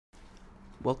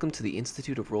Welcome to the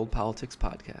Institute of World Politics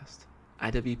podcast.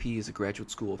 IWP is a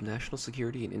graduate school of national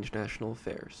security and international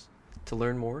affairs. To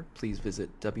learn more, please visit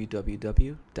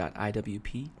www.iwp.edu.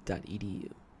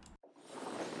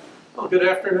 Well, good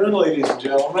afternoon, ladies and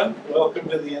gentlemen. Welcome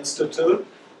to the Institute.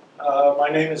 My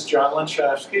name is John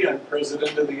Lehman. I'm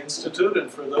president of the Institute,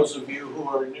 and for those of you who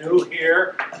are new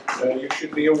here, you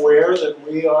should be aware that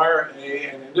we are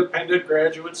an independent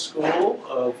graduate school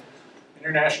of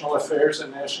international affairs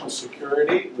and national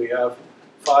security. We have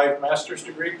 5 master's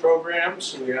degree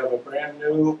programs. We have a brand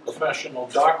new professional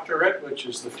doctorate, which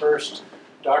is the first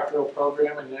doctoral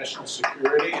program in national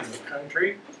security in the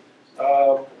country.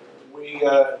 We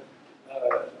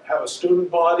have a student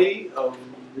body of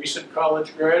recent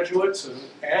college graduates,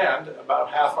 and about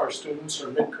half our students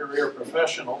are mid-career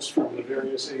professionals from the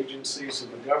various agencies of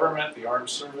the government, the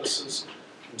armed services,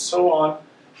 and so on.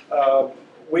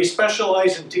 We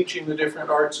specialize in teaching the different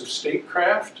arts of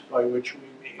statecraft, by which we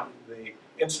mean the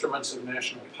instruments of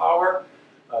national power,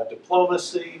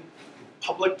 diplomacy,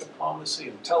 public diplomacy,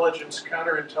 intelligence,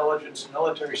 counterintelligence,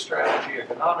 military strategy,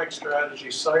 economic strategy,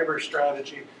 cyber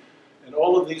strategy, and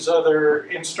all of these other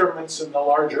instruments in the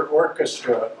larger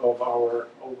orchestra of our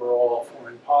overall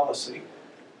foreign policy.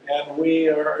 And we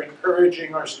are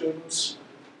encouraging our students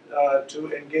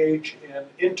to engage in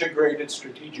integrated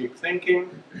strategic thinking,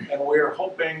 and we're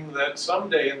hoping that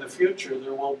someday in the future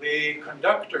there will be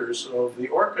conductors of the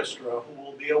orchestra who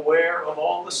will be aware of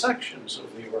all the sections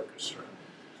of the orchestra,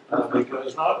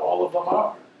 because not all of them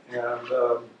are. And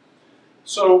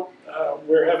so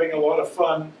we're having a lot of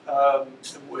fun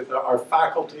with our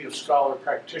faculty of scholar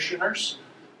practitioners,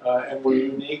 and we're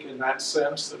unique in that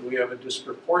sense that we have a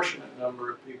disproportionate number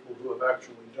of people who have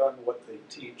actually done what they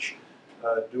teach,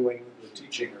 doing the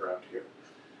teaching around here.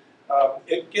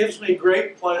 It gives me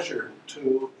great pleasure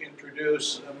to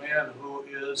introduce a man who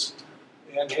is,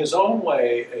 in his own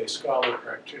way, a scholar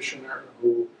practitioner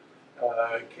who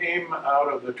came out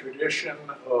of the tradition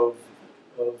of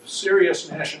serious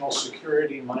national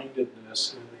security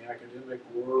mindedness in the academic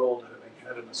world, having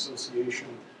had an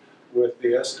association with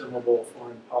the estimable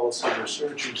Foreign Policy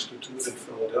Research Institute in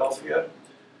Philadelphia.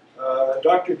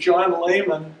 Dr. John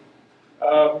Lehman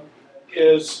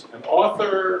is an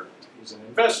author, he's an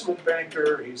investment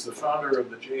banker, he's the founder of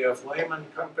the J.F. Lehman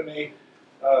Company.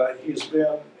 He's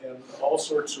been in all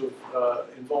sorts of,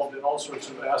 involved in all sorts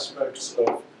of aspects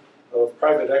of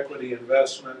private equity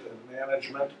investment and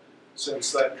management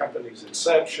since that company's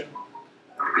inception.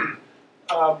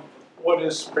 What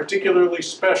is particularly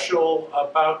special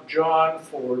about John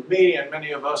for me and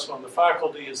many of us on the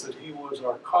faculty is that he was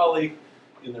our colleague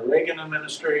in the Reagan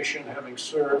administration, having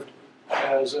served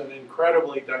as an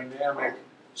incredibly dynamic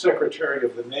Secretary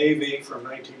of the Navy from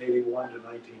 1981 to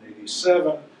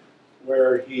 1987,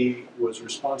 where he was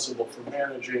responsible for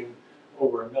managing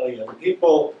over 1 million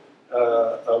people,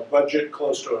 a budget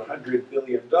close to $100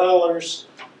 billion,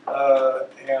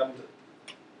 and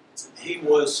he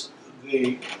was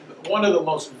one of the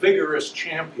most vigorous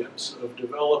champions of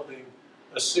developing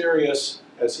a serious,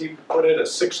 as he put it, a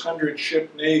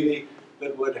 600-ship Navy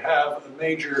that would have a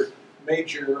major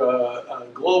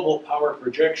global power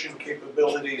projection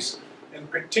capabilities, and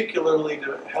particularly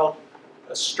to help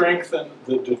strengthen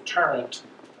the deterrent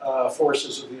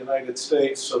forces of the United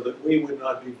States so that we would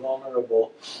not be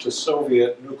vulnerable to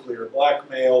Soviet nuclear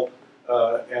blackmail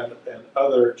and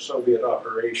other Soviet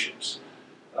operations.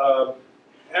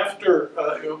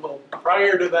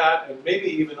 Prior to that, and maybe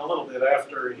even a little bit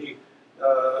after,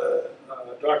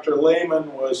 Dr.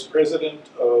 Lehman was president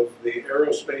of the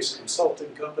aerospace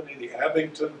consulting company, the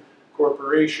Abington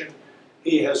Corporation.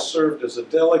 He has served as a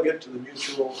delegate to the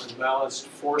Mutual and Balanced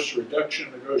Force Reduction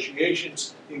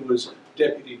negotiations. He was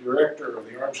deputy director of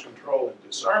the Arms Control and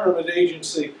Disarmament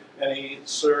Agency, and he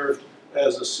served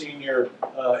as a senior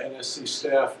NSC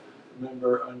staff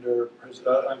member under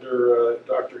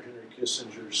Dr. Henry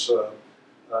Kissinger's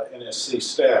NSC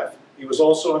staff. He was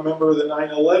also a member of the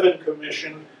 9/11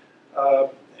 Commission,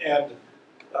 and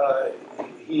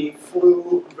he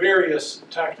flew various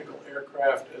tactical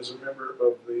aircraft as a member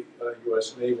of the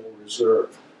U.S. Naval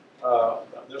Reserve.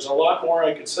 There's a lot more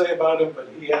I could say about him, but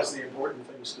he has the important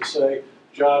things to say.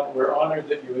 John, we're honored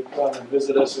that you would come and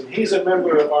visit us, and he's a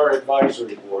member of our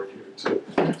advisory board here too.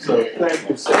 So thank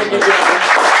you so much.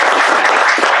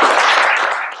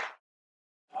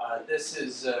 This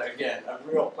is, again, a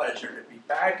real pleasure to be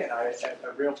back, and a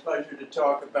real pleasure to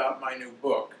talk about my new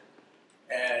book.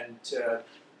 And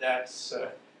that's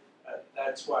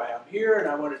why I'm here, and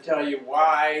I want to tell you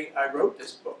why I wrote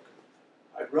this book.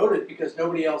 I wrote it because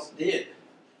nobody else did.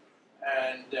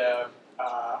 And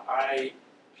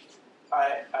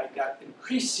I got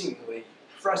increasingly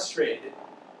frustrated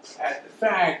at the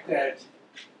fact that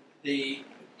the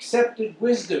accepted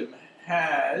wisdom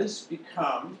has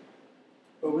become,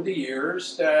 over the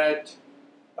years, that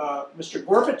Mr.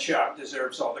 Gorbachev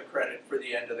deserves all the credit for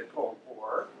the end of the Cold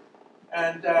War,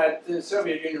 and that the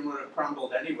Soviet Union would have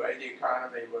crumbled anyway. The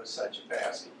economy was such a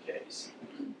basket case.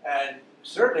 And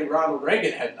certainly Ronald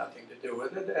Reagan had nothing to do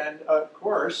with it, and of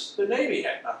course the Navy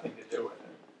had nothing to do with it.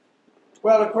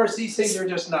 Well, of course, these things are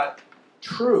just not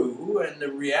true, and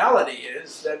the reality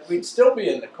is that we'd still be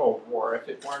in the Cold War if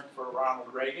it weren't for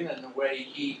Ronald Reagan and the way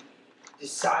he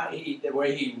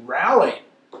rallied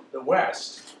the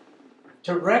West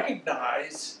to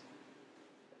recognize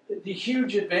the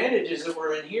huge advantages that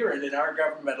were inherent in our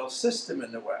governmental system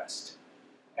in the West.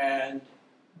 And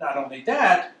not only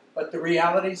that, but the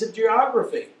realities of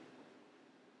geography.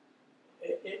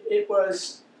 It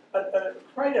was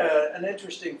quite an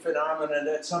interesting phenomenon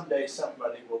that someday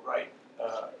somebody will write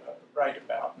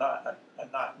about,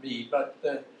 not me. But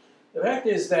the fact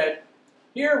is that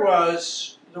here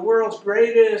was the world's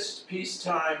greatest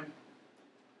peacetime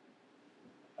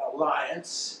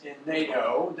alliance in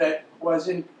NATO that was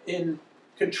in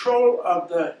control of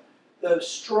the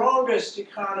strongest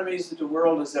economies that the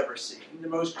world has ever seen, the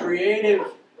most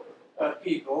creative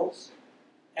peoples,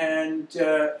 and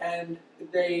the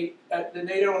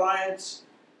NATO alliance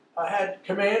had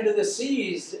command of the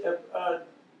seas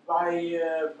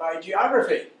by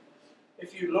geography.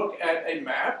 If you look at a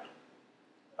map,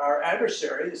 our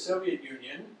adversary, the Soviet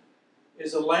Union,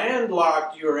 is a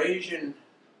landlocked Eurasian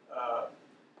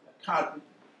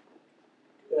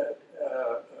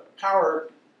power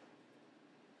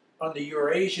on the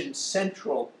Eurasian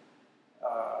central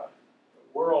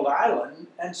world island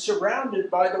and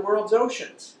surrounded by the world's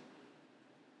oceans.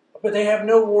 But they have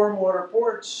no warm water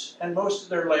ports, and most of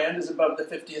their land is above the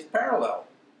 50th parallel.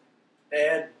 They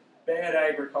had bad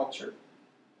agriculture,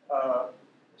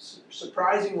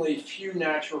 surprisingly few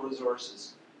natural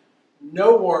resources,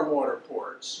 no warm water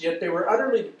ports, yet they were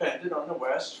utterly dependent on the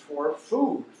West for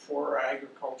food, for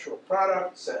agricultural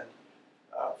products, and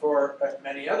for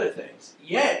many other things.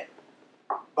 Yet,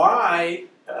 by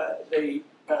the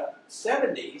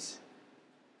 70s,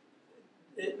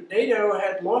 NATO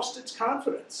had lost its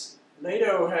confidence.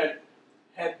 NATO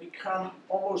had become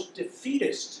almost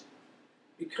defeatist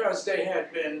because they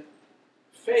had been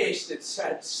faced, it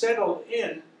had settled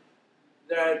in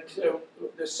that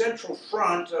the central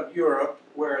front of Europe,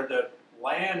 where the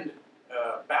land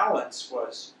balance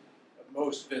was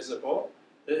most visible,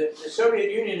 the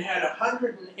Soviet Union had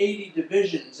 180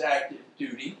 divisions active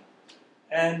duty,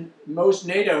 and most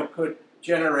NATO could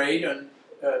generate on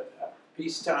a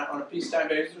peacetime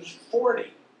basis was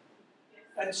 40.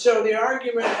 And so the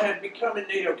argument had become in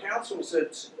NATO councils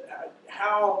that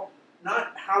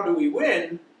not how do we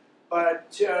win,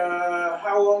 but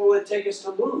how long will it take us to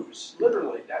lose?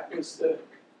 Literally,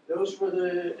 those were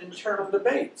the internal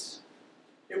debates.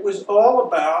 It was all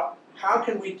about how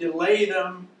can we delay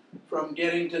them from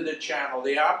getting to the channel.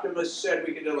 The optimists said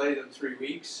we could delay them 3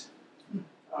 weeks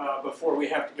before we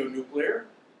have to go nuclear.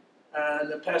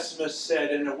 And the pessimists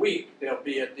said in a week they'll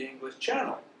be at the English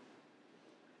Channel.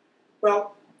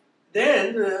 Well,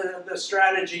 then the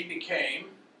strategy became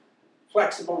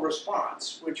flexible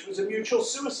response, which was a mutual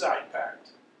suicide pact.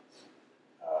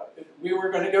 We were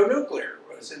going to go nuclear.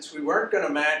 Since we weren't going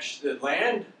to match the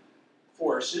land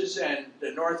forces and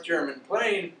the North German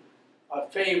plain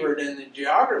favored in the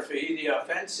geography, the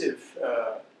offensive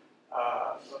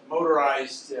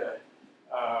motorized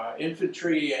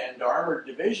infantry and armored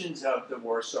divisions of the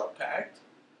Warsaw Pact,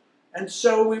 and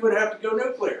so we would have to go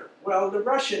nuclear. Well, the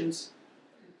Russians,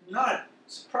 not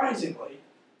surprisingly,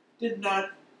 did not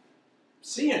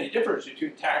see any difference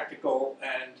between tactical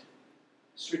and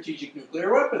strategic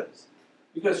nuclear weapons,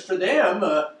 because for them,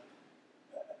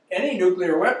 any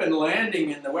nuclear weapon landing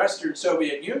in the Western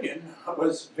Soviet Union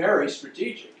was very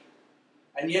strategic.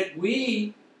 And yet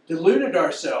we deluded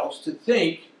ourselves to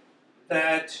think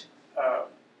that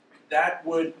that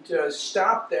would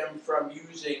stop them from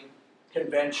using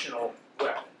conventional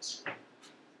weapons.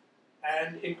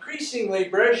 And increasingly,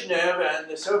 Brezhnev and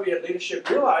the Soviet leadership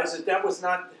realized that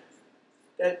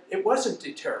it wasn't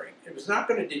deterring. It was not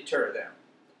going to deter them.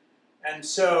 And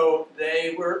so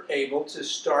they were able to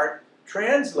start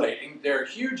translating their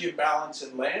huge imbalance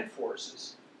in land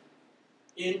forces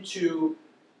into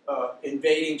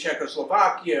invading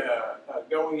Czechoslovakia,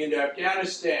 going into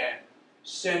Afghanistan,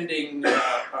 sending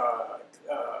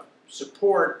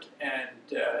support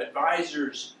and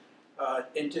advisors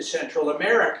into Central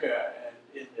America and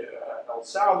into El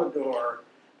Salvador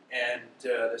and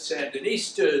the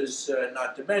Sandinistas,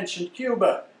 not to mention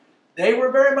Cuba. they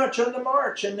were very much on the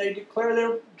march, and they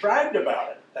bragged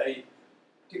about it. They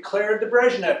declared the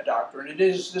Brezhnev Doctrine. It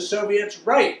is the Soviets'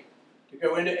 right to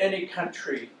go into any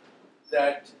country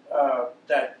that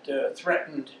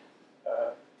threatened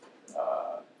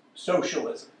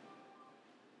socialism.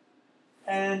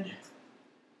 And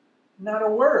not a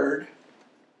word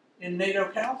in NATO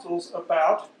councils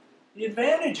about the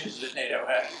advantages that NATO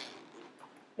had.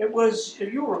 It was,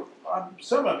 if you were,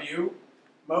 some of you,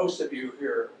 most of you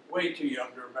here, are way too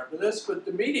young to remember this, but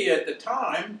the media at the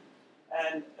time,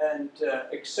 and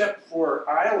except for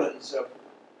islands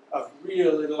of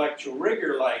real intellectual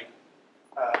rigor like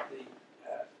the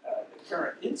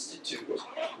current Institute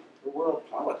for World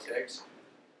Politics,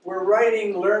 were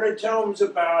writing learned tomes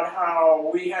about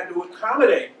how we had to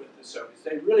accommodate with the Soviets.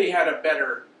 They really had a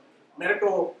better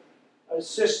medical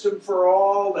system for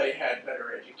all. They had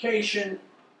better education.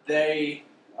 They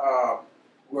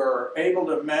were able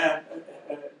to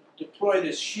deploy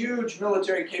this huge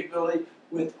military capability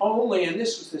with only, and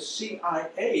this was the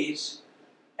CIA's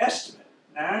estimate,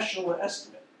 national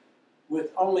estimate,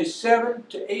 with only 7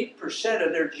 to 8%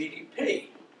 of their GDP.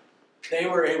 They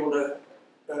were able to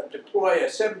deploy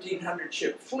a 1,700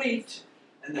 ship fleet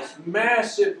and this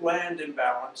massive land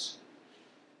imbalance.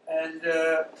 And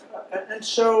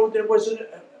so there was a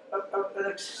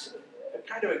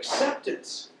kind of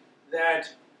acceptance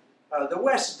that the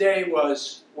West day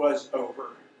was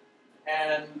over,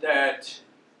 and that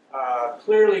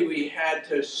clearly we had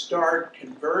to start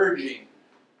converging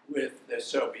with the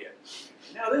Soviets.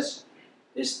 Now this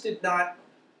did not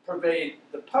pervade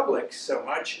the public so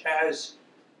much as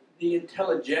the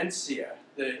intelligentsia,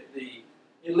 the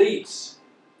elites.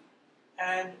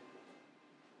 And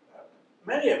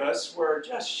many of us were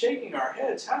just shaking our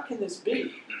heads. How can this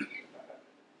be?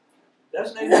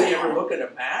 Doesn't anybody ever look at a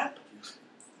map?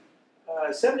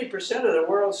 70% of the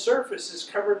world's surface is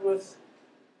covered with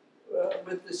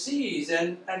the seas,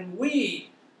 and we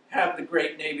have the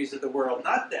great navies of the world,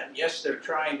 not them. Yes, they're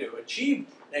trying to achieve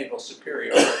naval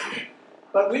superiority,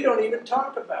 but we don't even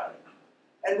talk about it.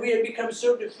 And we had become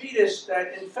so defeatist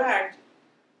that, in fact,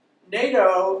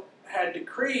 NATO had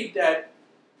decreed that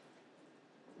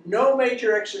no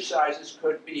major exercises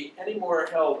could be any more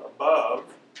held above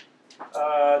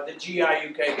the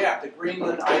GI-UK gap, the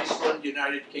Greenland, Iceland,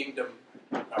 United Kingdom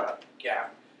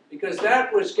gap, because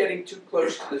that was getting too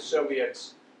close to the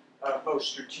Soviets'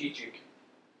 most strategic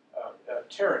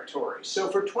territory. So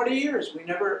for 20 years, we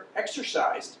never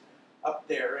exercised up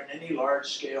there in any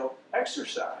large-scale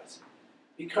exercise,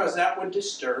 because that would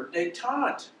disturb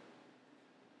détente.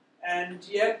 And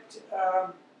yet,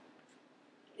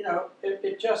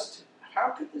 it just, how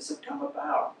could this have come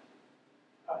about?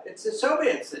 It's the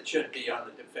Soviets that should be on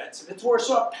the defensive. It's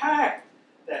Warsaw Pact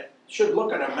that should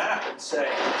look at a map and say,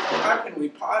 how can we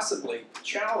possibly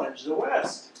challenge the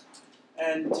West?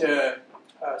 And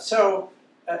so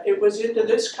it was into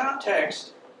this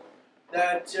context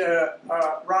that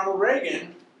Ronald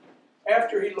Reagan,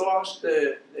 after he lost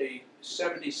the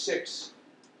 76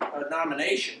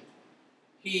 nomination,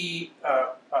 he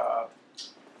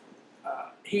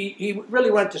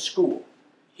really went to school.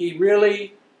 He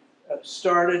really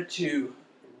started to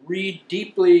read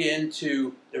deeply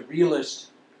into the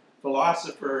realist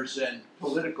philosophers and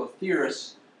political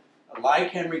theorists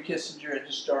like Henry Kissinger and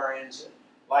historians,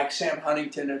 like Sam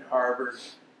Huntington at Harvard,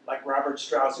 like Robert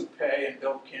Strauss-Upé and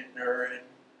Bill Kintner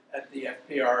at the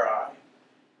FPRI,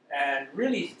 and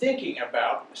really thinking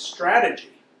about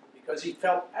strategy, because he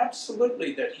felt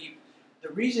absolutely that the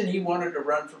reason he wanted to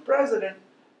run for president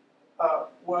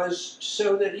was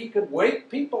so that he could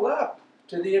wake people up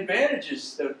to the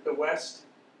advantages that the West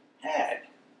had.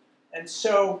 And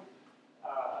so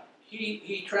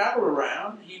he traveled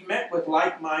around. He met with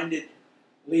like-minded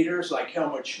leaders like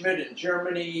Helmut Schmidt in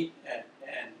Germany and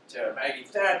Maggie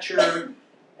Thatcher,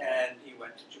 and he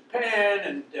went to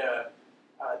Japan,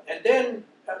 and then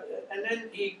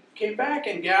he came back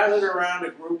and gathered around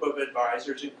a group of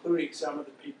advisors, including some of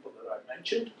the people that I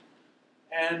mentioned,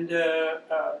 and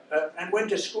went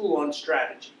to school on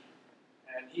strategy.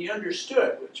 And he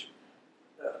understood, which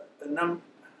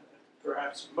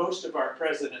perhaps most of our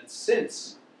presidents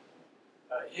since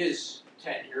his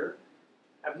tenure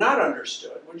have not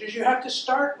understood, which is you have to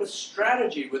start with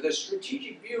strategy, with a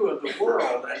strategic view of the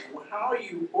world and how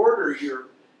you order your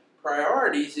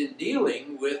priorities in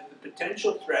dealing with the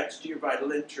potential threats to your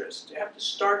vital interests. You have to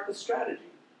start with strategy.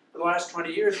 For the last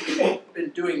 20 years, we've been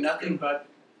doing nothing but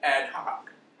ad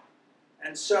hoc.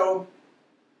 And so,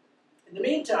 in the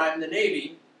meantime, the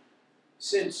Navy,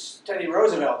 since Teddy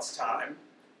Roosevelt's time,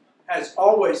 has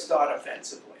always thought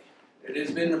offensively. It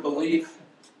has been the belief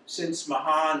since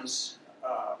Mahan's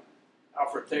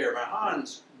Alfred Thayer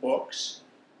Mahan's books,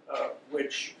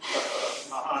 which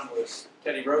Mahan was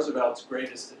Teddy Roosevelt's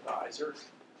greatest advisor.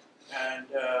 And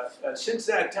since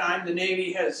that time, the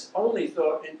Navy has only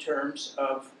thought in terms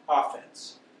of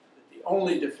offense. The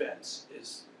only defense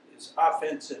is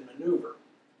offense and maneuver.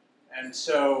 And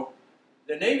so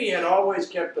the Navy had always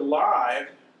kept alive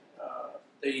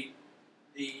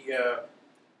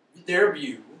their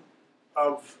view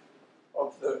of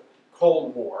the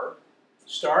Cold War,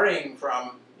 starting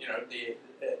from the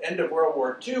end of World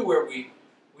War II, where we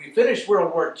finished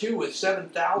World War II with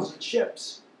 7,000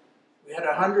 ships. We had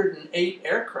 108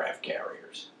 aircraft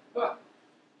carriers. Huh.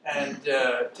 And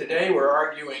today we're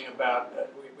arguing about,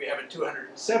 we have a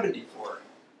 274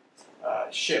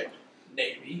 ship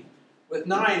Navy with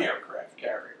 9 aircraft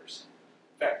carriers,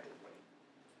 effectively.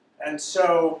 And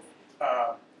so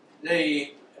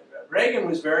Reagan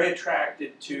was very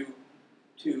attracted to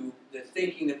the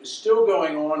thinking that was still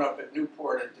going on up at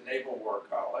Newport at the Naval War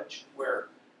College, where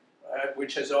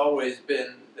which has always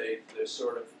been the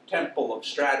sort of temple of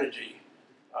strategy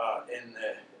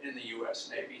in the U.S.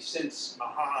 Navy since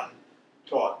Mahan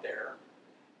taught there,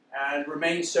 and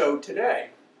remains so today.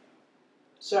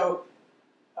 So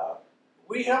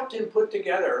we helped him put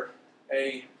together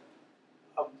a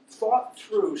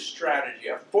thought-through strategy,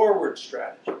 a forward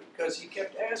strategy, because he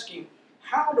kept asking,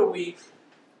 how do we?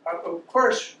 Of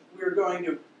course, we're going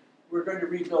to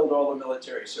rebuild all the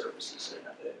military services.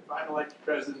 If I'm elected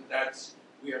president,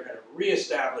 we are going to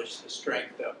reestablish the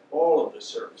strength of all of the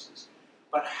services.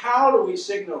 But how do we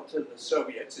signal to the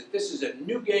Soviets that this is a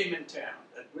new game in town,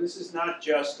 that this is not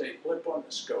just a blip on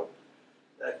the scope,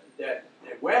 that the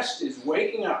West is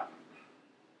waking up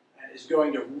and is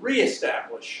going to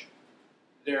reestablish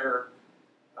their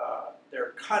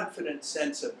confident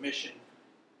sense of mission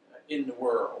in the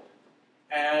world.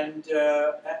 And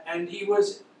he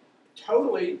was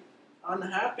totally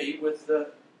unhappy with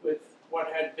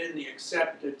what had been the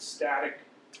accepted static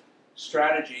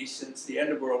strategy since the end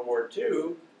of World War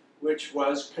II, which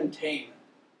was containment.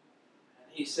 And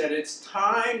he said it's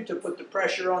time to put the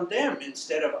pressure on them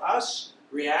instead of us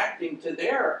reacting to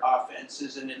their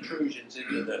offenses and intrusions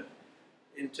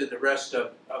into the rest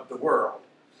of the world.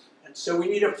 And so we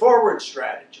need a forward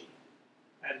strategy.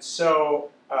 And so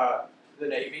the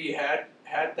Navy had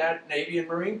that. Navy and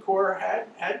Marine Corps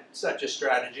had such a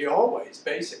strategy always,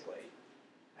 basically.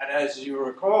 And as you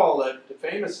recall,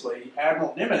 famously,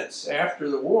 Admiral Nimitz, after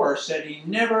the war, said he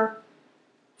never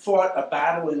fought a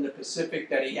battle in the Pacific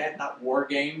that he had not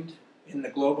war-gamed in the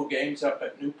global games up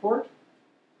at Newport,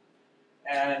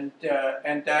 and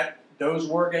that those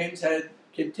war games had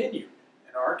continued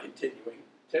and are continuing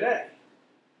today.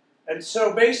 And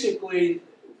so basically,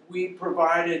 we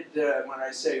provided, when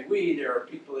I say we, there are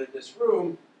people in this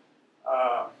room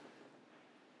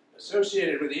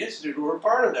associated with the Institute who were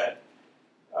part of that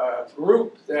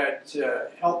group that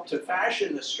helped to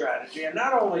fashion the strategy, and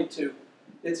not only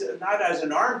it's not as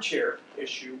an armchair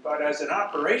issue, but as an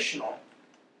operational,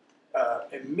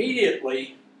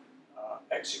 immediately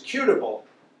executable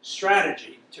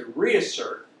strategy to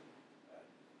reassert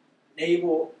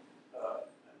naval,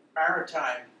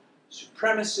 maritime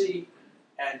supremacy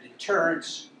and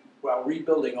deterrence while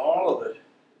rebuilding all of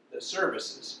the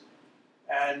services.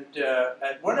 And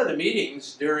at one of the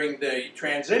meetings during the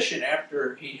transition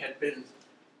after he had been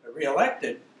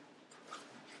reelected,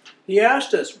 he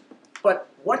asked us, but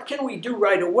what can we do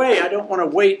right away? I don't want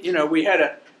to wait. We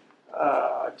had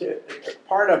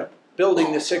part of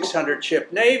building the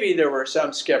 600-ship Navy, there were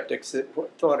some skeptics that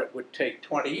thought it would take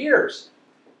 20 years.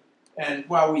 And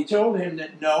while we told him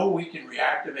that no, we can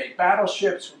reactivate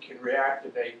battleships, we can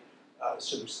reactivate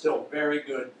some still very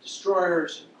good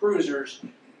destroyers and cruisers,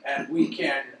 and we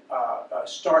can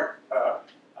start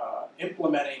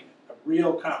implementing a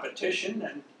real competition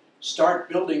and start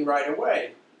building right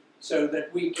away so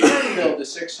that we can build a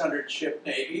 600-ship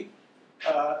Navy,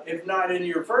 if not in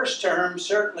your first term,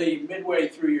 certainly midway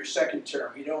through your second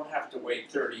term. You don't have to wait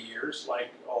 30 years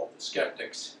like all the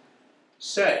skeptics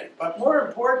say. But more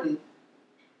important,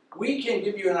 we can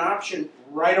give you an option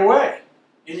right away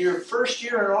in your first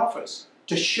year in office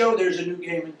to show there's a new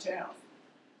game in town.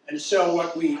 And so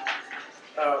what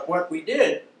we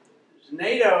did is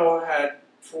NATO had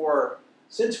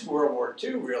since World War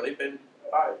II really been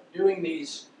doing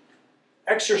these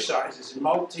exercises,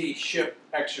 multi-ship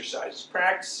exercises,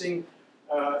 practicing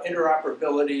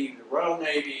interoperability, the Royal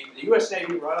Navy, the U.S.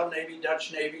 Navy, Royal Navy,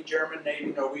 Dutch Navy, German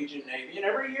Navy, Norwegian Navy, and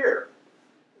every year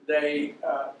they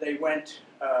went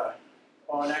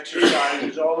on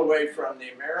exercises all the way from the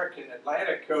American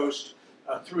Atlantic coast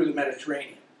through the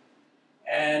Mediterranean.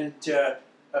 And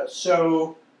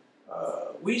so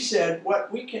we said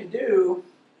what we can do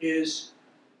is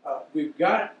we've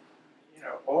got,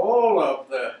 all of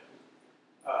the,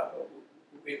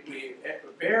 we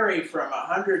vary from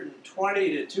 120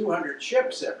 to 200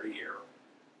 ships every year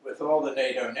with all the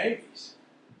NATO navies.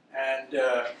 And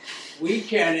we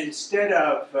can, instead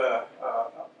of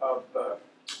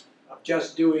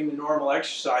just doing the normal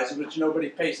exercises, which nobody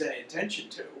pays any attention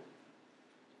to,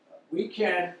 we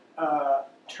can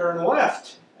turn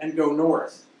left and go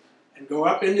north and go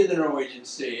up into the Norwegian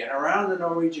Sea and around the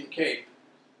Norwegian Cape.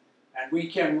 And we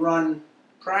can run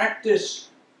practice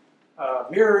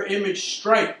mirror image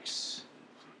strikes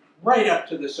right up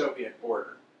to the Soviet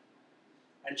border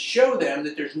and show them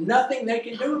that there's nothing they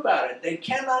can do about it. They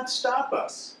cannot stop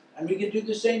us. And we can do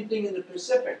the same thing in the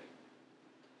Pacific.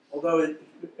 Although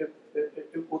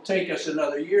it will take us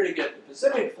another year to get the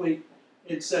Pacific Fleet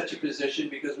in such a position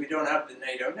because we don't have the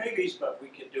NATO navies, but we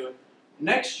can do it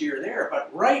next year there.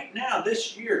 But right now,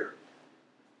 this year,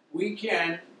 we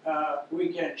can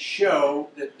show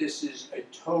that this is a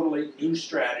totally new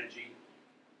strategy,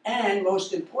 and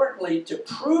most importantly, to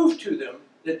prove to them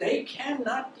that they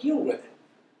cannot deal with it.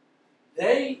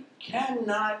 They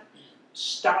cannot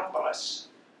stop us,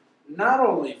 not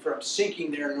only from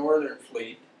sinking their northern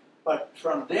fleet, but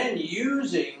from then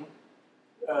using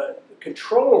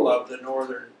control of the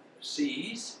northern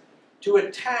seas to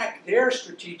attack their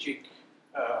strategic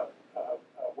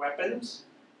weapons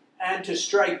and to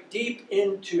strike deep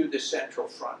into the Central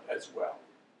Front as well.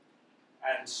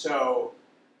 And so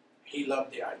he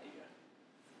loved the idea.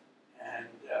 And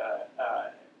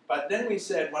but then we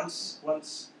said, once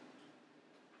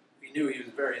we knew he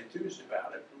was very enthused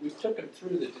about it, we took him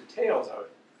through the details of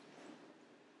it.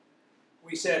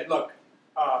 We said, look,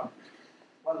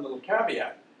 one little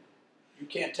caveat, you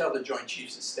can't tell the Joint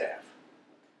Chiefs of Staff.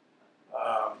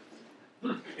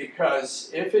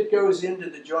 Because if it goes into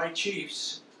the Joint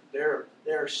Chiefs, their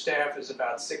staff is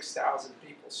about 6,000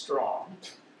 people strong.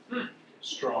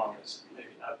 Strong is maybe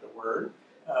not the word.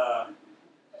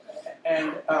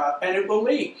 And it will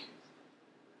leak.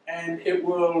 And it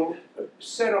will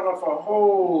set off a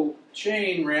whole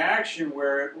chain reaction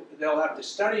where they'll have to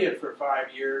study it for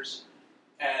 5 years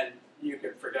and you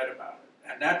can forget about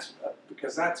it. And that's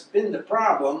because that's been the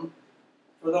problem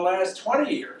for the last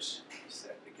 20 years, he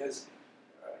said, because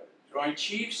Joint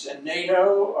Chiefs and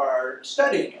NATO are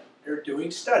studying it. They're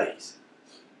doing studies.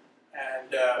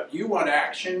 And you want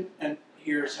action, and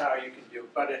here's how you can do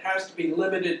it. But it has to be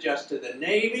limited just to the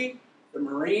Navy, the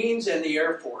Marines, and the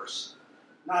Air Force.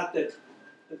 Not that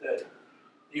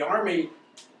the Army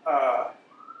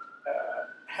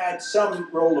had some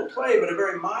role to play, but a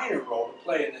very minor role to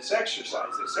play in this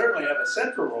exercise. They certainly have a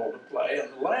central role to play on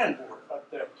the land border.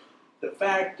 But the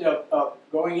fact of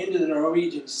going into the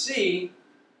Norwegian Sea,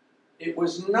 it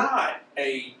was not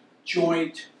a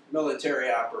joint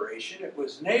military operation. It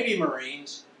was Navy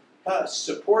Marines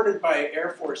supported by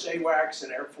Air Force AWACS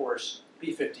and Air Force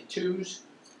B-52s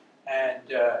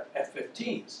and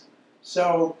F-15s.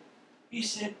 So he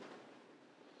said,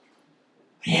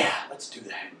 yeah, let's do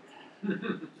that.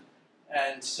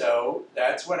 And so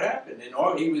that's what happened.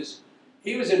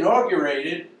 He was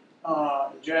inaugurated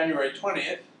on January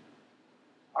 20th.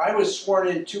 I was sworn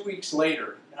in 2 weeks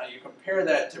later. Now you compare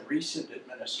that to recent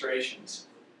administrations.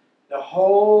 The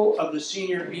whole of the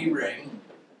senior B ring,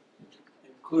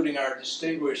 including our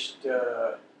distinguished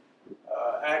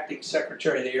acting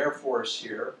Secretary of the Air Force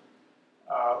here,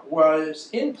 was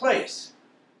in place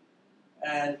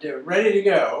and ready to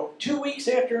go 2 weeks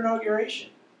after inauguration.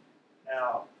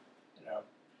 Now,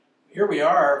 here we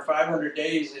are 500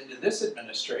 days into this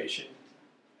administration,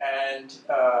 and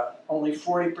only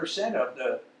 40% of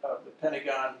the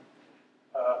Pentagon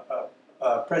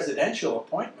presidential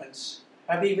appointments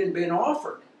have even been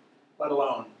offered, let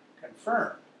alone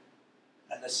confirmed.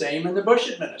 And the same in the Bush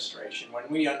administration. When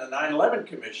we, on the 9/11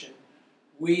 Commission,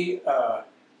 we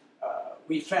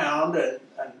found and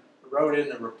wrote in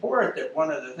the report that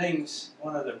one of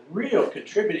the real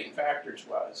contributing factors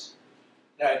was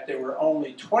that there were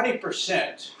only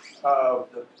 20% of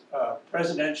the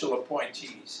presidential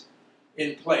appointees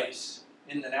in place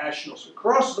in the nationals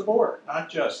across the board, not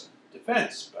just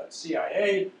defense, but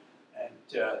CIA and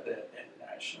the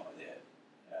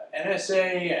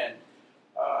NSA and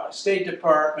State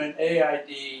Department,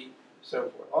 AID, so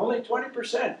forth. Only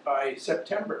 20% by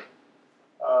September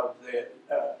of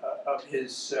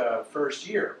his first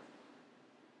year.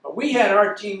 But we had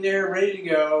our team there ready to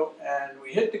go, and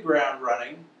we hit the ground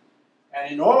running.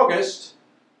 And in August,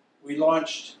 we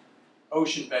launched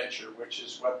Ocean Venture, which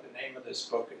is what the name of this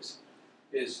book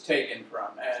is taken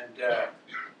from. And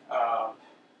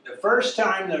The first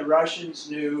time the Russians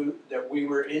knew that we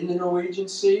were in the Norwegian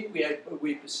Sea, we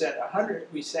sent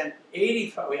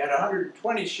 85. We had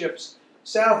 120 ships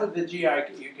south of the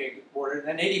UK border, and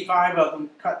then 85 of them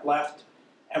cut left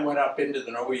and went up into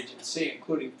the Norwegian Sea,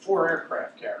 including 4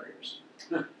 aircraft carriers.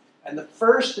 And the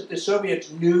first that the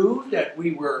Soviets knew that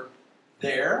we were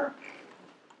there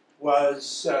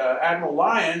was Admiral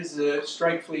Lyons, the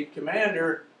Strike Fleet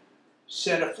commander,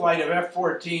 sent a flight of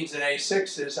F-14s and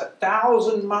A-6s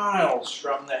 1,000 miles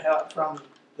from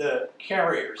the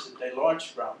carriers that they launched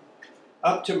from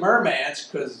up to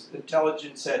Murmansk, because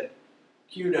intelligence had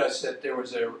cued us that there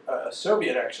was a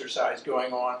Soviet exercise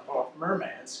going on off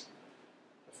Murmansk.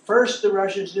 First the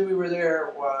Russians knew we were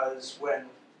there was when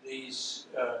these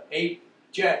 8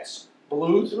 jets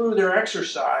blew through their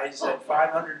exercise at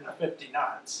 550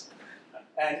 knots.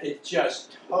 And it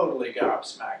just totally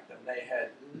gobsmacked them. They had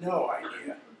no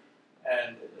idea.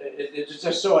 And it was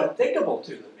just so unthinkable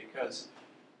to them because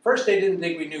first they didn't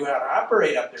think we knew how to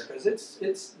operate up there because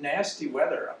it's nasty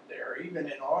weather up there, even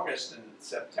in August and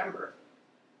September.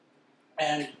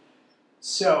 And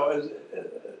so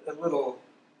a little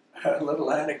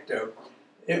anecdote.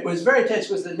 It was very tense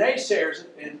because the naysayers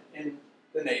in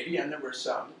the Navy, and there were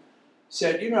some,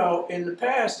 said, in the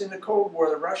past, in the Cold War,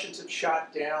 the Russians have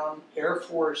shot down Air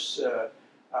Force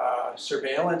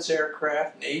surveillance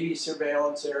aircraft, Navy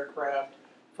surveillance aircraft,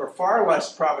 for far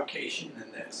less provocation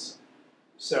than this.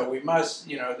 So we must,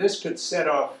 this could set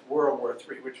off World War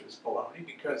III, which was baloney,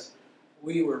 because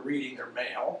we were reading their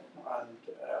mail and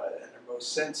their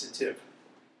most sensitive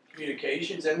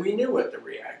communications, and we knew what the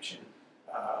reaction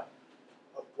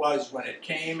was when it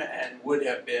came and would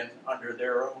have been under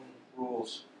their own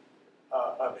rules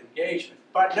of engagement.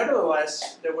 But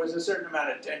nevertheless, there was a certain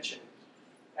amount of tension.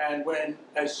 And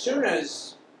as soon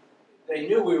as they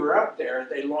knew we were up there,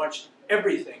 they launched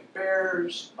everything,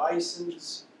 bears,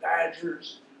 bisons,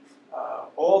 badgers,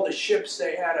 all the ships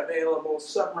they had available,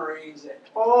 submarines, they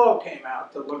all came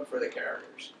out to look for the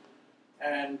carriers.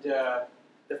 And the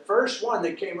first one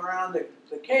that came around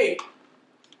the Cape,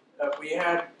 we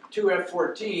had 2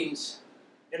 F-14s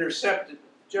intercepted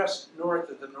just north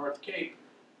of the North Cape.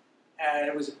 And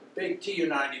it was a big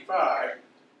Tu-95,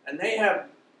 and they have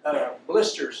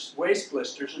blisters, waist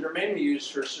blisters, and are mainly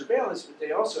used for surveillance, but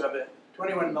they also have a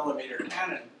 21 millimeter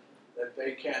cannon that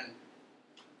they can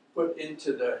put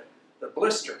into the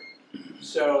blister.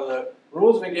 So the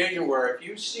rules of engagement were if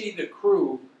you see the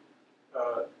crew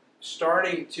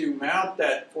starting to mount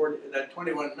that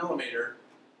 21 millimeter,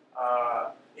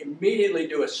 immediately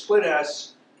do a split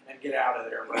S and get out of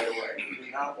there right away. You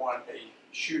do not want a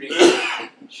shooting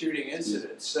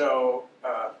incident. So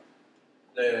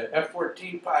the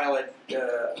F-14 pilot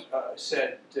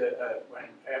said when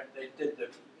they did the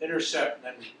intercept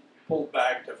and then pulled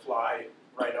back to fly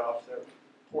right off the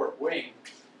port wing,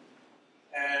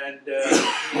 and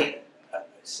he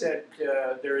said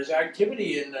there is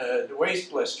activity in the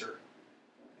waist blister,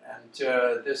 and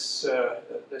this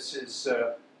is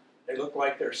they look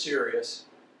like they're serious.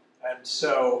 And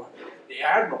so the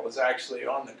admiral was actually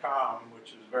on the comm,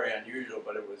 which was very unusual,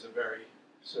 but it was a very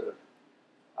sort of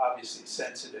obviously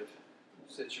sensitive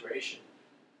situation.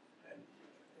 And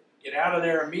get out of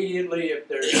there immediately if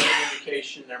there's any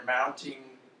indication they're mounting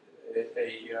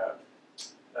the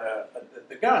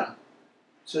gun.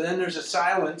 So then there's a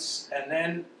silence, and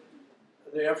then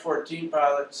the F-14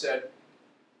 pilot said,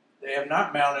 they have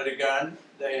not mounted a gun.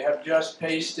 They have just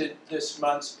pasted this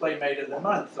month's Playmate of the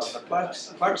Month on the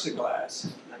plexiglass.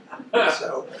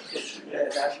 So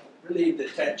that relieved the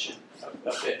tension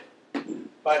a bit.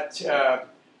 But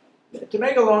to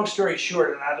make a long story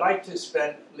short, and I'd like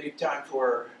to leave time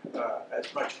for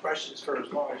as much questions for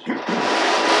as long as you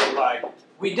would like.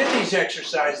 We did these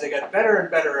exercises. They got better and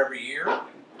better every year.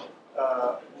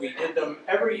 We did them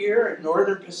every year in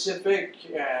Northern Pacific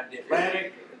and the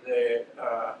Atlantic, the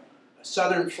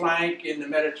southern flank in the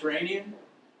Mediterranean,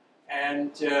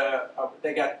 and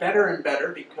they got better and better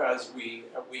because we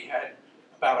had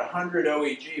about 100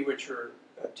 OEG, which are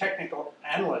technical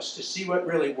analysts, to see what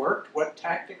really worked, what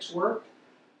tactics worked,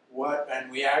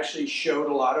 and we actually showed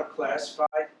a lot of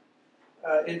classified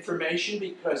information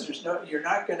because you're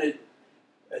not going to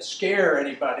scare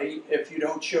anybody if you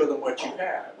don't show them what you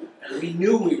have. And we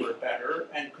knew we were better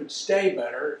and could stay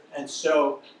better, and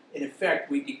so in effect,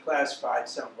 we declassified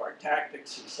some of our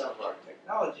tactics and some of our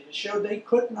technology to show they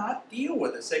could not deal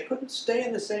with us. They couldn't stay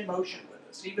in the same ocean with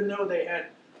us, even though they had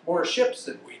more ships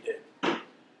than we did.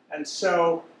 And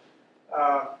so,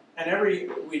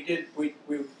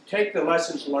 we take the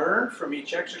lessons learned from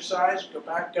each exercise, go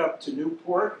back up to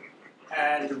Newport,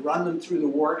 and run them through the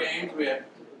war games. We had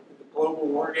global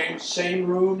war games, same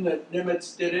room that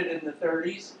Nimitz did it in the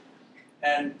 30s,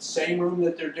 and same room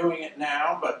that they're doing it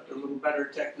now, but a little better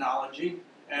technology,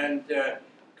 and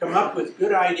come up with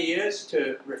good ideas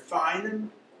to refine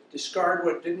them, discard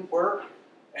what didn't work,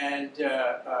 and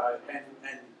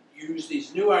use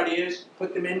these new ideas,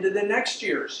 put them into the next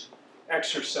year's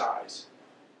exercise.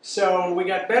 So we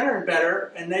got better and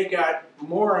better, and they got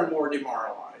more and more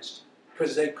demoralized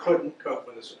because they couldn't cope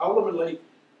with this. Ultimately,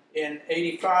 in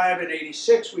 85 and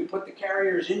 86, we put the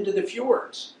carriers into the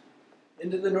fjords,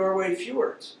 into the Norway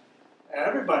fjords. And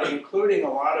everybody, including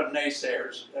a lot of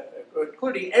naysayers,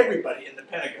 including everybody in the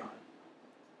Pentagon,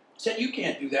 said, you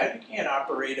can't do that. You can't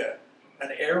operate an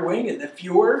air wing in the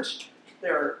fjords.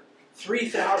 There are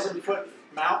 3,000-foot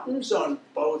mountains on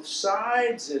both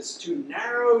sides. It's too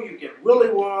narrow. You get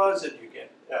willy-waws and you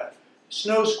get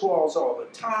snow squalls all the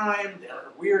time. There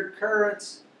are weird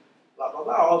currents, blah, blah,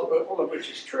 blah, all of which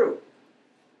is true.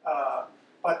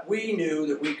 But we knew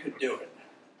that we could do it.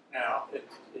 Now,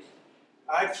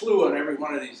 I flew on every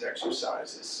one of these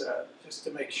exercises just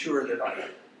to make sure that I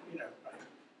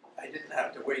didn't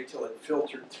have to wait till it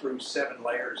filtered through 7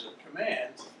 layers of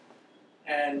commands.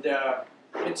 And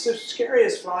it's the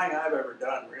scariest flying I've ever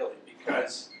done, really,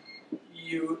 because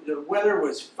the weather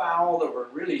was foul. There were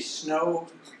really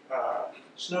snowstorms,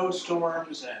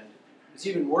 and it was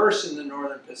even worse in the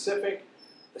northern Pacific.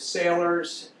 The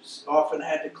sailors often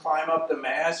had to climb up the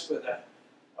mast with a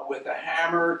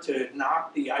hammer to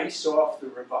knock the ice off the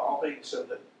revolving so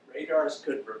that radars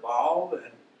could revolve,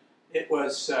 and it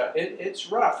was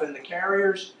it's rough. And the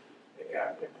carriers,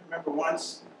 I remember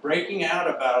once breaking out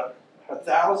about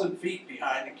 1,000 feet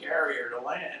behind the carrier to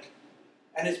land,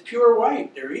 and it's pure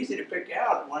white. They're easy to pick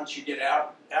out once you get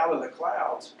out of the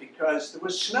clouds because there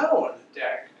was snow on the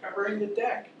deck, covering the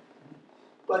deck.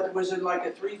 But there was like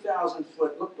a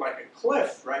 3,000-foot, looked like a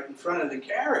cliff right in front of the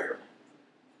carrier.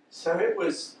 So it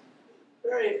was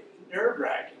very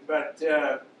nerve-wracking, but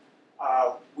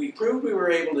we proved we were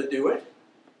able to do it,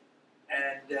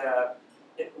 and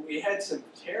we had some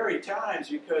hairy times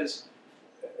because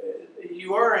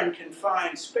you are in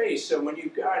confined space. So when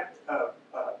you've got a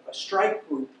strike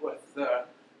group with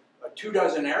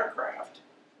 24 aircraft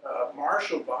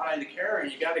marshaled behind the carrier,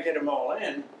 you got to get them all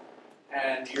in,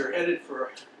 and you're headed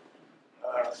for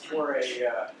a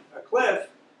cliff,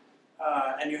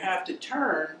 and you have to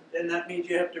turn, then that means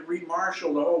you have to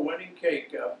remarshal the whole wedding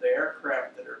cake of the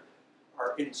aircraft that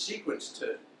are in sequence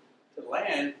to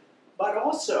land. But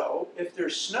also, if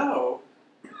there's snow,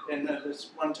 and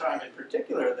this one time in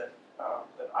particular that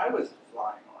I was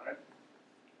flying on it,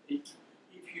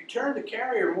 if you turn the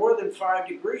carrier more than 5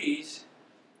 degrees,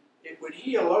 it would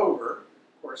heel over,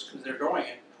 of course, because they're going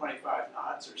at 25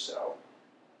 knots or so,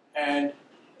 and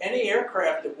any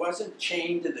aircraft that wasn't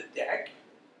chained to the deck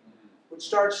would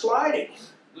start sliding.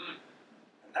 And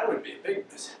that would be a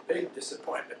big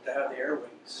disappointment to have the air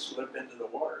wings slip into the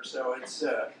water. So it's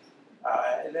a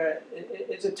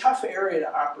tough area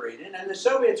to operate in, and the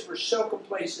Soviets were so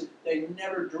complacent they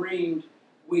never dreamed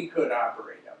we could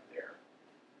operate up there.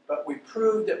 But we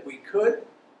proved that we could.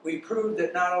 We proved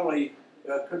that not only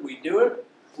could we do it,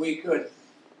 we could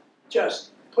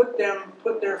just put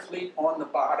their fleet on the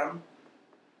bottom,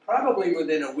 probably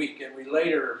within a week. And we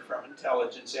later, from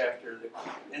intelligence after the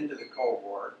end of the Cold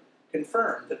War,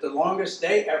 confirmed that the longest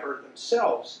they ever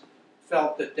themselves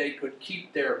felt that they could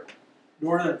keep their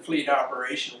Northern Fleet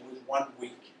operational was 1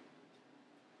 week.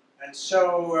 And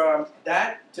so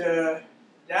that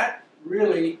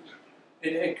really,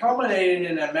 it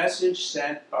culminated in a message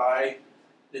sent by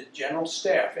the General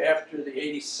Staff after the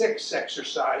 86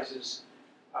 exercises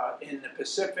in the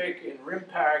Pacific, in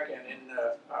RIMPAC, and in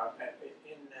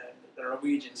the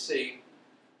Norwegian Sea,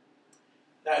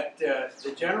 that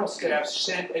the General Staff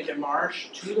sent a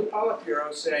démarche to the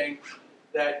Politburo saying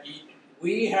that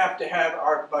we have to have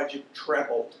our budget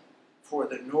trebled for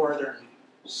the northern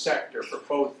sector, for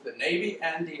both the Navy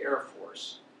and the Air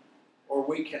Force, or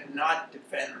we cannot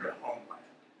defend the homeland.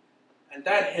 And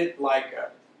that hit like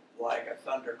a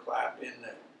thunderclap in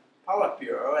the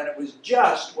Politburo, and it was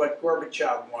just what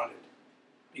Gorbachev wanted,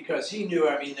 because he knew,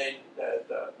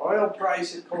 the oil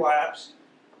price had collapsed.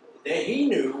 He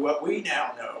knew what we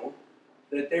now know,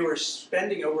 that they were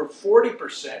spending over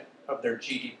 40% of their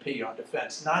GDP on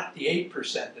defense, not the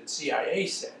 8% that CIA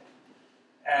said.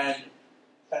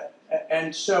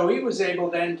 And so he was able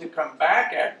then to come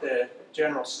back at the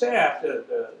General Staff,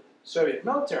 the Soviet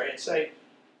military, and say,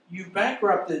 you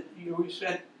bankrupted, we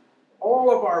spent all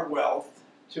of our wealth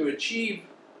to achieve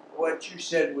what you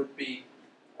said would be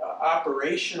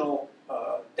operational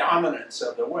dominance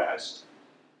of the West,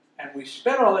 and we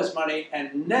spent all this money,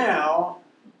 and now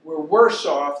we're worse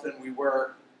off than we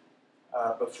were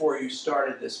before you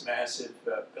started this massive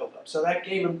buildup. So that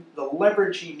gave him the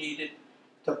leverage he needed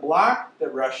to block the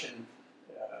Russian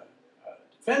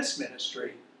defense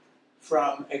ministry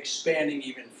from expanding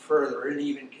even further and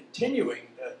even continuing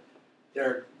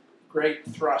their great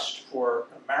thrust for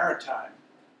a maritime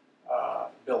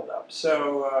buildup.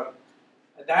 So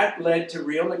that led to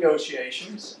real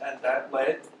negotiations, and that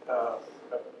led,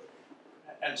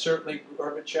 and certainly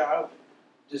Gorbachev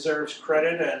deserves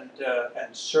credit,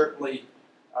 and certainly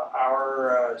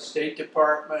our State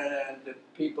Department and the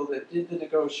people that did the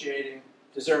negotiating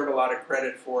deserve a lot of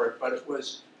credit for it. But it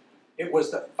was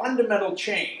the fundamental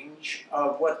change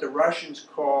of what the Russians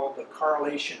call the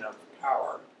correlation of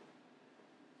power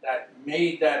that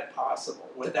made that possible.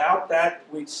 Without that,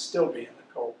 we'd still be in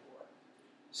the Cold War.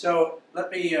 So let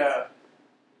me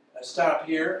stop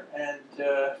here and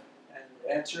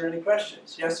answer any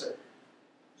questions. Yes, sir.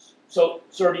 So,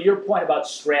 sir, to your point about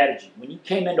strategy, when you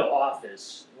came into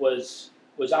office, was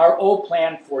our old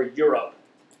plan for Europe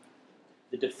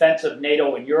the defense of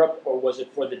NATO in Europe, or was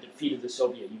it for the defeat of the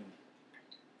Soviet Union?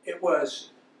 It was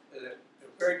a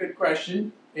very good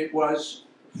question. It was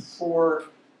for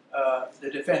the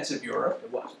defense of Europe.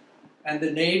 It was. And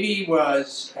the Navy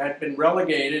had been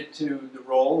relegated to the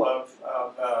role of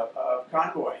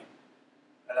convoying.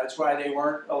 And that's why they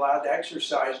weren't allowed to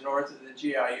exercise north of the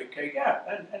GI-UK gap.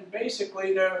 And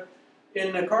basically,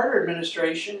 in the Carter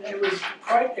administration, it was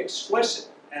quite explicit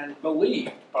and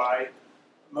believed by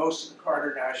most of the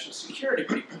Carter national security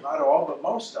people, not all, but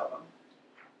most of them,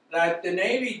 that the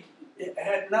Navy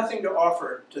had nothing to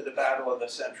offer to the Battle of the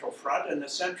Central Front, and the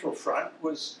Central Front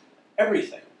was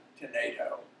everything to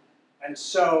NATO. And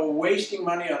so wasting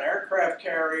money on aircraft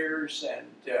carriers and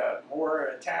more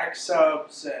attack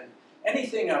subs and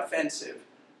anything offensive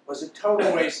was a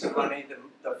total waste of money.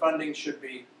 The funding should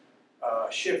be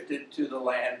shifted to the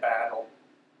land battle.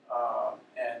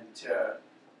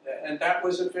 And that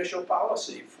was official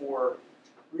policy for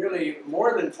really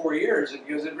more than 4 years,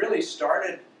 because it really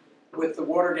started with the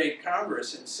Watergate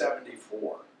Congress in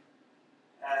 '74.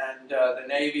 And the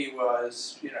Navy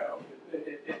was,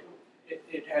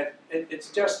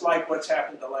 it's just like what's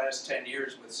happened the last 10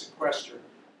 years with sequester.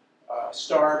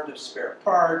 Starved of spare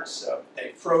parts.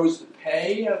 They froze the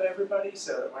pay of everybody.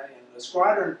 So when in the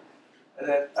squadron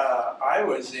that I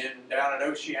was in down at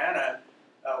Oceana,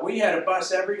 we had a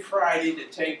bus every Friday to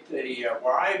take the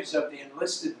wives of the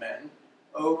enlisted men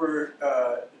over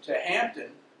to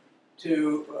Hampton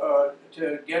to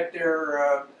get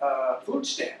their food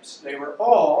stamps. They were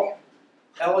all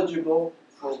eligible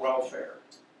for welfare,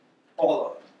 all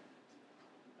of them.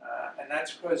 And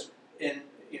that's because if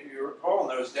you recall,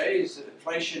 in those days, the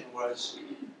inflation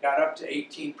got up to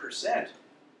 18%,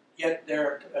 yet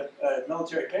their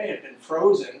military pay had been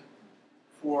frozen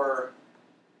for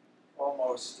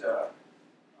almost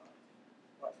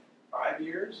 5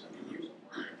 years.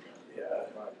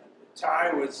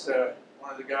 Ty was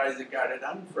one of the guys that got it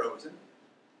unfrozen,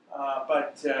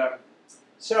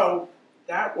 so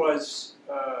that was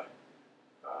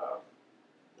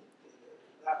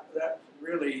that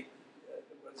really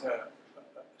was a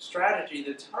strategy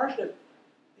that's hard to,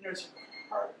 it's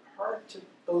hard to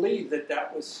believe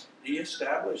that was the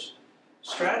established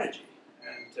strategy,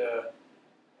 and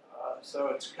so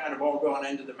it's kind of all going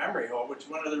into the memory hole, which is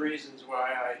one of the reasons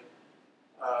why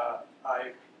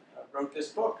I wrote this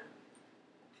book.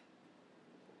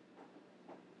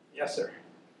 Yes, sir.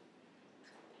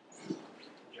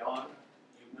 John,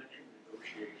 you mentioned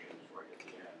negotiations right at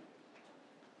the end.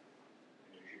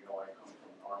 And as you know, I come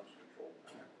from an arms control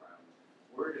background.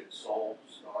 Where did SALT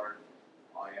start,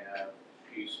 INF,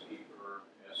 Peacekeeper,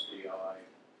 SDI,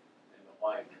 and the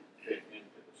like fit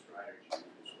into the strategy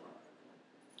you described?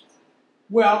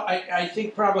 Well, I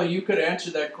think probably you could answer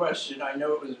that question. I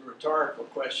know it was a rhetorical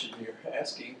question you're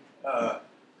asking,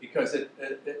 because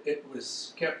it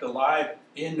was kept alive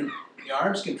in the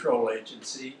Arms Control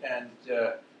Agency and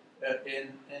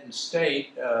in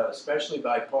state, especially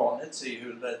by Paul Nitze,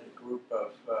 who led the group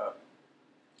of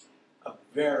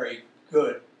very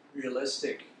good,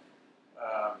 realistic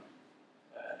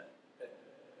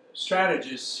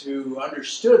strategists who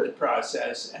understood the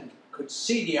process and could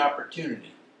see the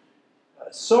opportunity.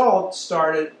 SALT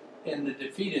started in the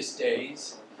defeatist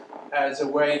days as a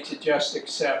way to just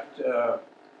accept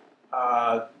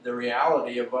the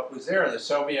reality of what was there. The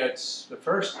Soviets, the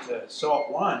first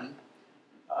SALT 1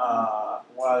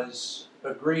 was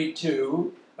agreed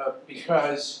to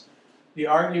because the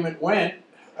argument went,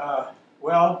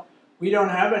 well, we don't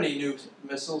have any new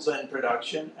missiles in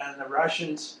production, and the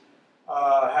Russians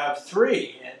have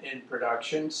 3 in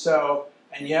production, so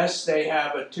And yes, they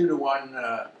have a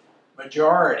 2-to-1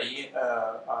 majority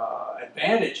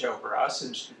advantage over us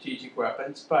in strategic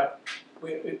weapons, but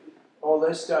all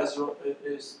this does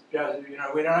is, we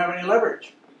don't have any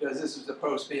leverage, because this is the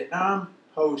post-Vietnam,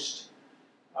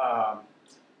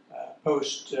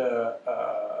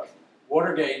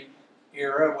 post-Watergate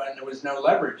era, when there was no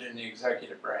leverage in the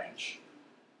executive branch.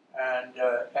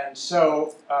 And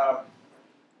so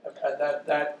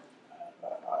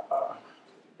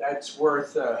that's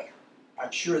worth,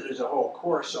 I'm sure there's a whole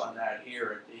course on that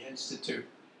here at the Institute,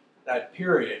 that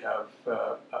period of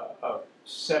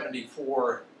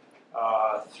 74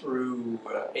 through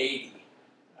 80,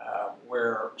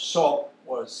 where SALT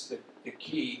was the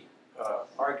key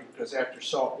argument, because after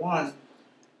SALT 1,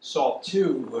 SALT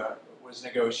 2 was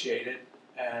negotiated,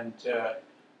 and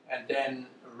then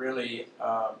really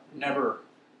never,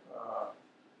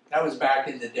 that was back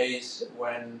in the days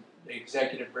when the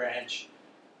executive branch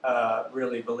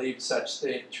really believed such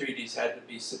treaties had to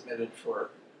be submitted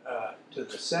to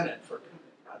the Senate for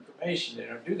confirmation. They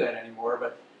don't do that anymore,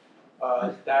 but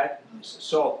that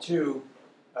SALT 2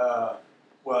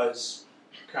 was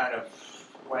kind of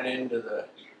went into the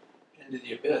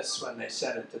abyss when they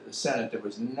sent it to the Senate. There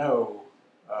was no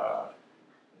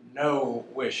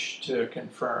wish to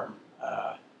confirm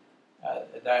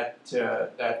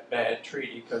that bad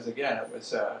treaty, because again, it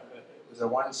was a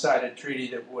one-sided treaty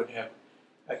that would have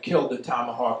killed the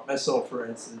Tomahawk missile, for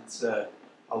instance. A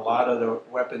lot of the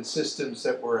weapon systems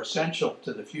that were essential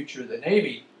to the future of the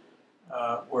Navy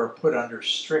were put under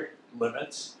strict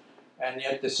limits, and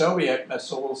yet the Soviet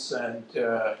missiles and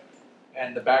the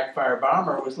backfire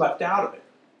bomber was left out of it.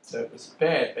 So it was a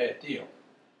bad deal.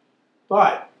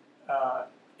 But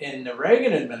in the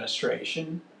Reagan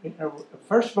administration,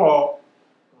 first of all,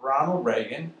 Ronald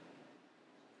Reagan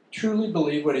truly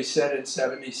believed what he said in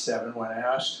 '77 when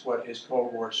asked what his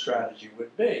Cold War strategy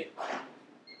would be.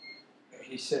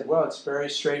 He said, well, it's very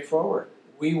straightforward.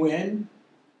 We win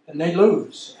and they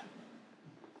lose.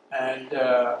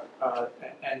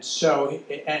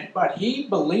 But he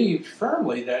believed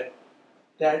firmly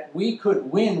that we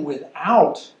could win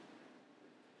without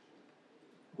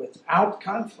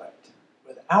conflict,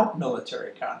 without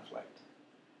military conflict.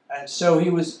 And so he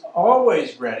was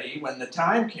always ready, when the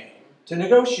time came, to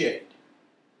negotiate,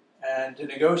 and to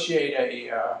negotiate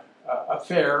a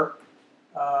fair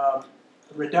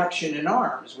reduction in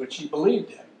arms, which he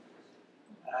believed in.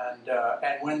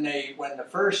 And when the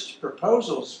first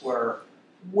proposals were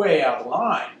way out of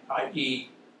line, i.e.,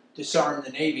 disarm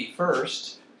the Navy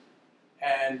first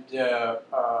and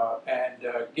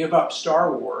give up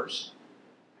Star Wars.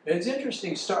 It's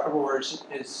interesting. Star Wars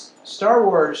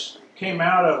came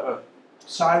out of a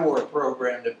Psy-War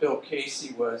program that Bill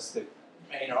Casey was the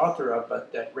main author of,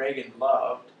 but that Reagan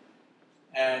loved,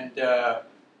 and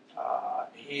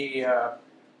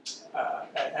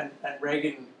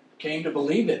Reagan came to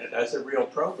believe in it as a real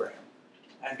program.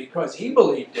 And because he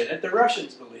believed in it, the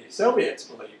Russians believed, Soviets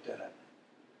believed in it.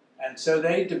 And so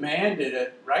they demanded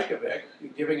at Reykjavik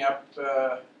giving up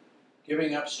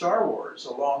Star Wars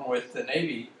along with the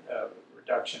Navy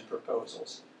reduction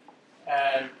proposals.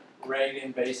 And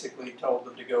Reagan basically told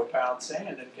them to go pound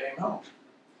sand and came home.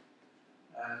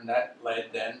 And that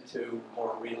led then to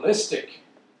more realistic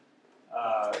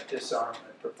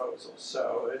disarmament proposals.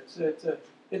 So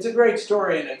it's a great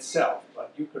story in itself,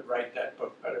 but you could write that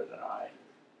book better than I.